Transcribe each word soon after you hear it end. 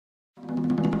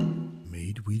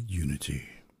made with unity.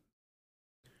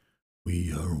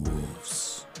 We are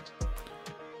wolves.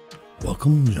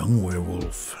 Welcome, young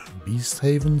werewolf.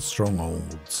 Beasthaven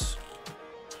strongholds.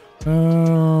 You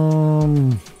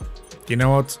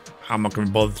know what? I'm not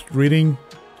gonna bother reading.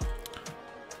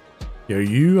 Your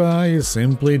UI is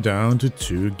simply down to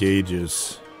 2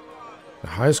 gauges. The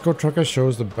high score tracker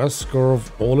shows the best score of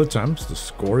all attempts. The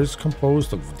score is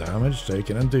composed of damage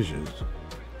taken and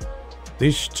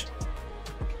dished,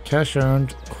 cash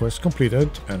earned, quest completed,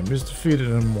 enemies defeated,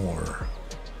 and more.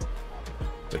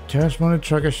 The cash money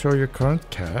tracker shows your current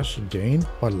cash gained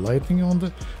by lighting on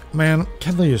the... Man,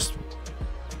 can they just...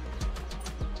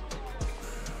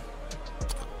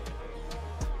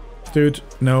 Dude,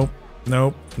 nope,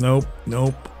 nope, nope,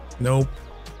 nope, nope.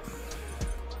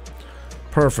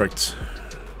 Perfect.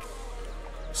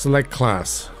 Select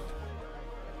class.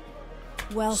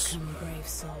 Welcome, brave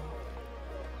soul.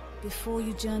 Before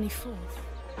you journey forth,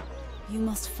 you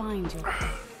must find your way.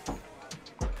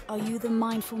 Are you the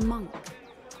mindful monk,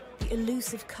 the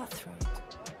elusive cutthroat,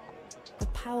 the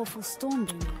powerful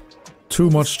stormbringer? Too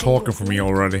much talking for me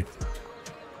already.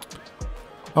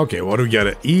 Okay, what do we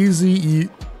get?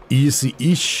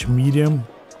 Easy-ish, medium.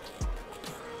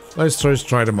 Let's just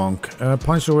try the monk.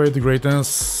 Punch away the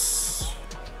greatness.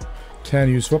 Can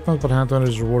use weapons, but hand turn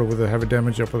is rewarded with a heavy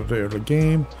damage up at the early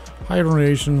game. High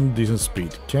duration, decent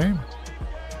speed. Okay.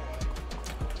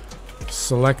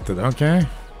 Selected. Okay.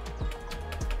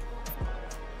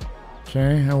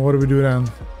 Okay, and what do we do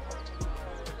then?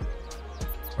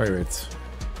 Wait.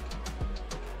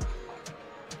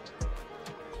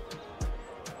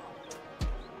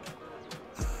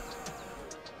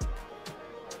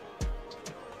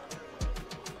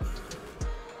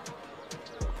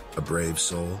 A brave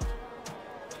soul.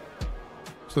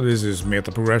 So this is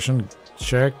meta progression.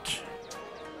 Check.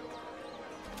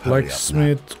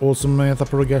 Blacksmith, also meta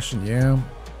progression, yeah.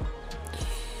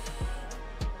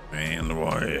 Man,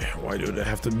 why do they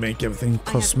have to make everything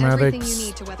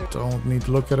cosmetics? Don't need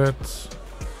to look at it.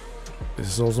 This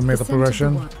is also meta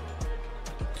progression.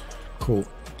 Cool.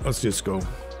 Let's just go.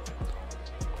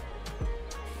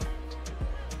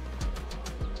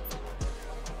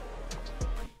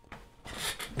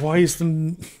 Why is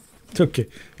the... Okay,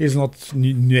 he's not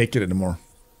naked anymore.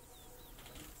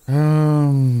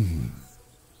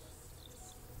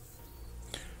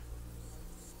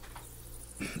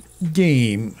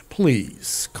 Game,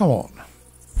 please. Come on.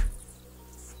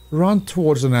 Run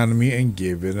towards an enemy and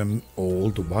give it an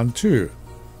old 1-2.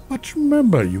 But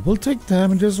remember, you will take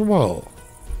damage as well.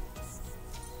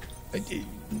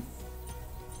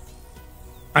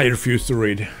 I refuse to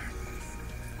read.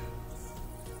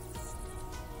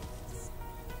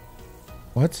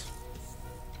 What?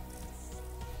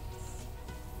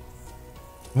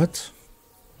 What?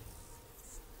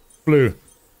 Blue.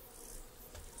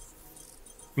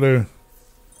 Blue.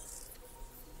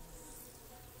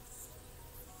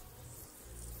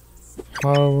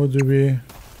 How do we...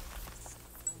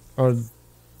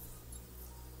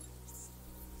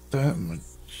 damage?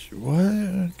 What?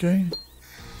 Okay.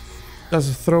 Does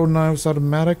it throw knives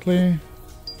automatically?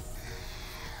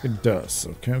 It does.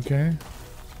 Okay.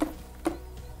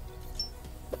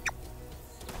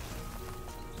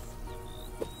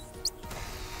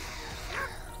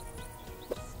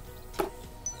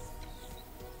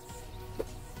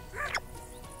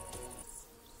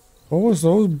 What was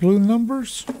those blue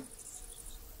numbers?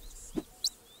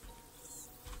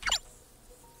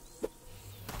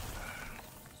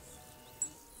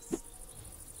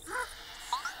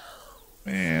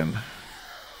 Man.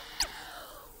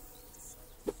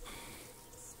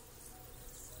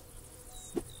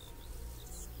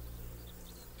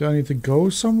 Do I need to go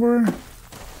somewhere?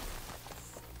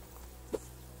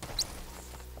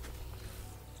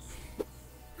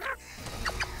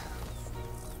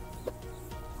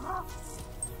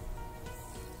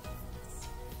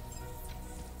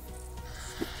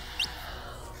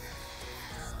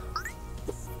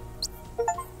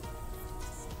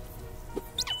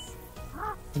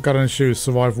 Got an issue,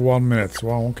 survive 1 minute.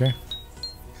 Wow, okay.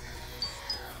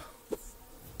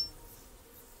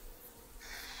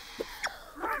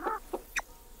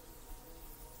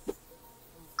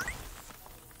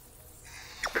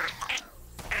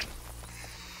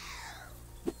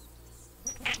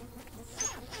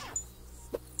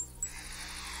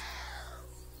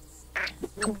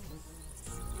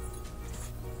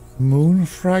 Moon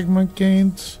fragment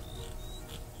gained.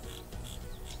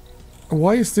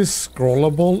 Why is this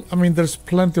scrollable? I mean, there's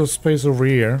plenty of space over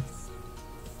here.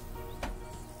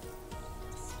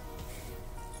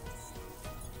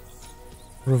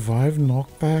 Revive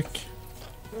knockback.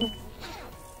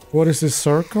 What is this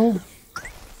circle?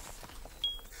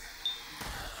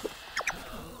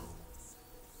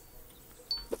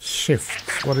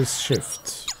 shift. What is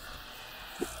shift?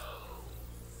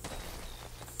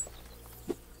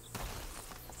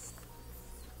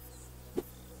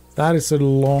 That is a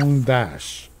long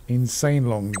dash. Insane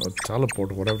long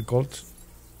teleport, whatever it's called.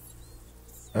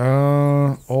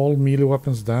 All melee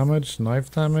weapons damage,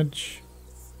 knife damage.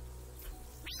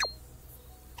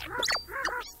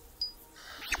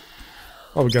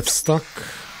 Oh, we got stuck.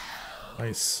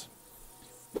 Nice.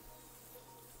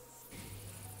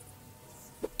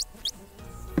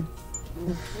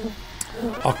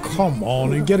 Oh, come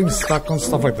on. You're getting stuck on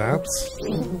stuff like that?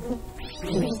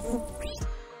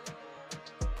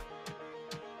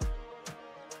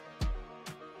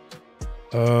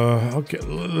 Okay,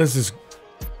 let's just...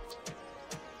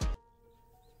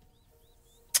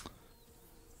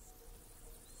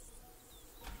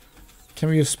 Can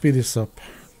we just speed this up?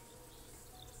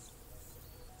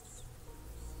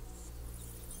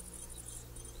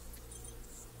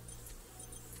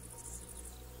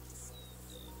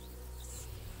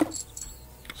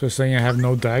 So you're saying I have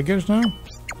no daggers now?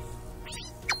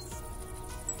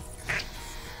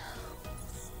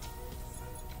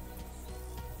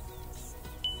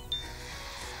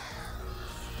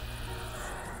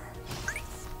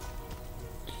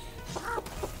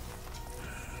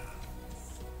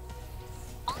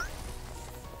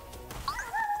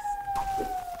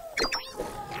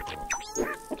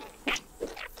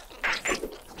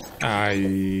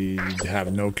 I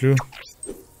have no clue.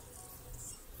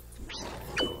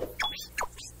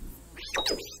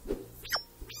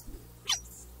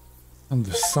 And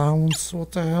the sounds,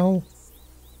 what the hell?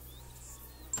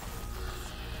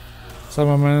 So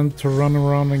am I meant to run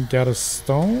around and get a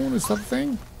stone? Is that the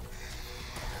thing?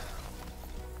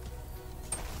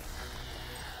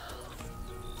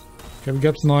 Okay, we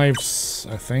got knives,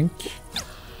 I think.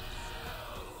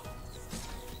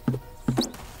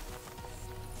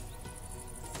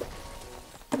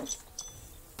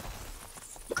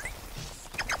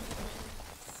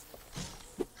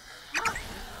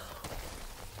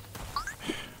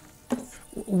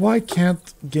 Why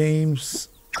can't games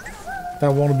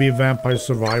that want to be Vampire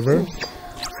Survivor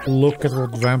look at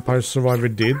what Vampire Survivor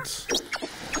did?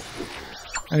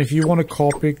 And if you want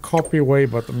to copy away,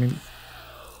 but I mean...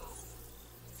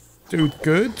 do it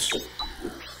good?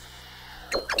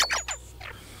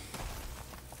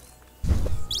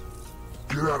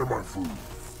 Get out of my food.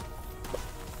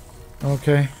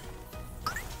 Okay.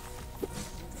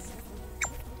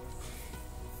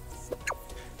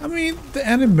 I mean, the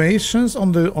animations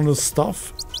on the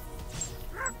stuff,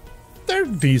 they're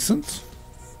decent.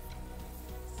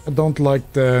 I don't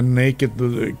like the naked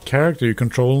character you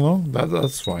control now.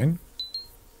 That's fine.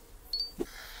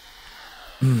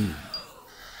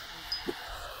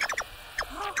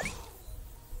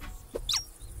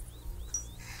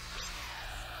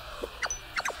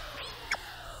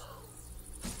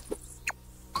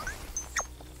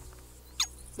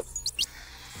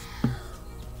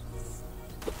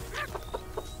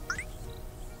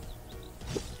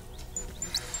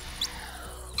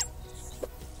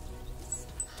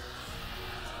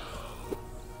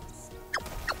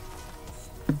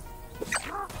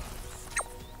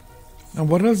 And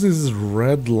what else is this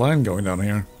red line going down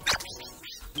here?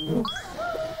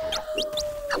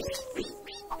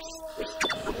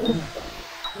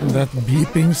 And that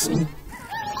beeping.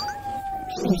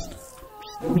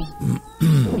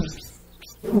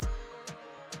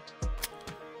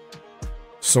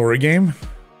 Sorry, game.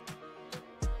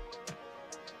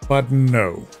 But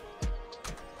no.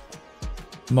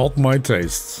 Not my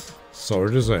taste.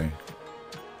 Sorry to say.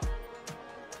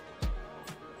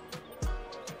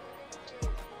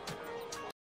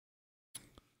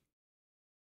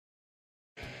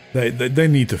 They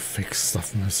need to fix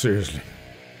stuff, man, seriously.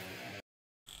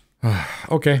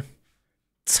 Okay.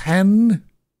 10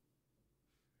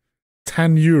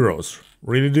 euros.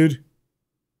 Really, dude?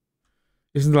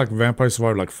 Isn't like Vampire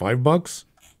Survivor like $5?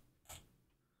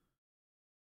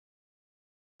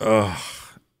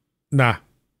 Nah.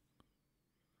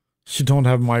 You don't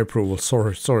have my approval.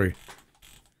 Sorry.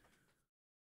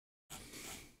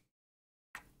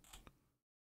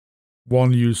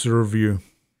 One user review.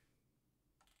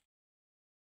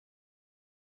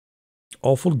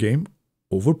 Awful game,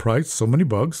 overpriced, so many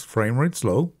bugs, frame rate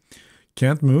slow,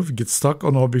 can't move, get stuck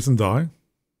on objects and die.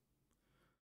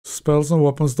 Spells and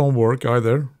weapons don't work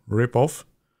either, rip off.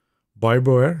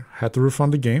 BioWare had to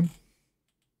refund the game.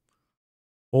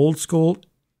 Old school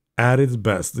at its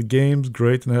best, the game's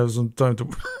great and has some time to...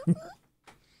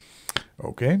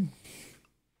 Okay.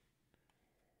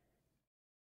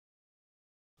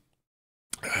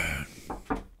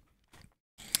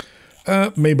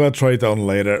 Maybe I'll try it out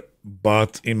later.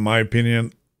 But in my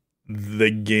opinion,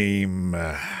 the game.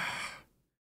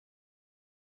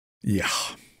 Yeah,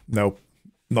 no,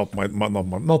 not for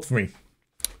me.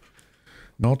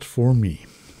 Not for me.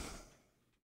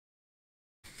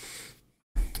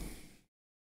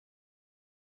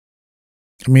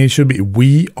 I mean, it should be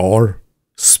we are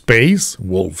space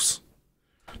wolves.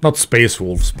 Not space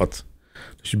wolves, but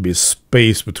there should be a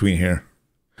space between here.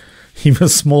 Even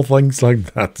small things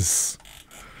like that is...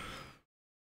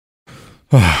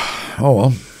 Oh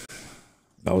well.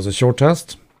 That was a short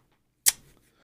test.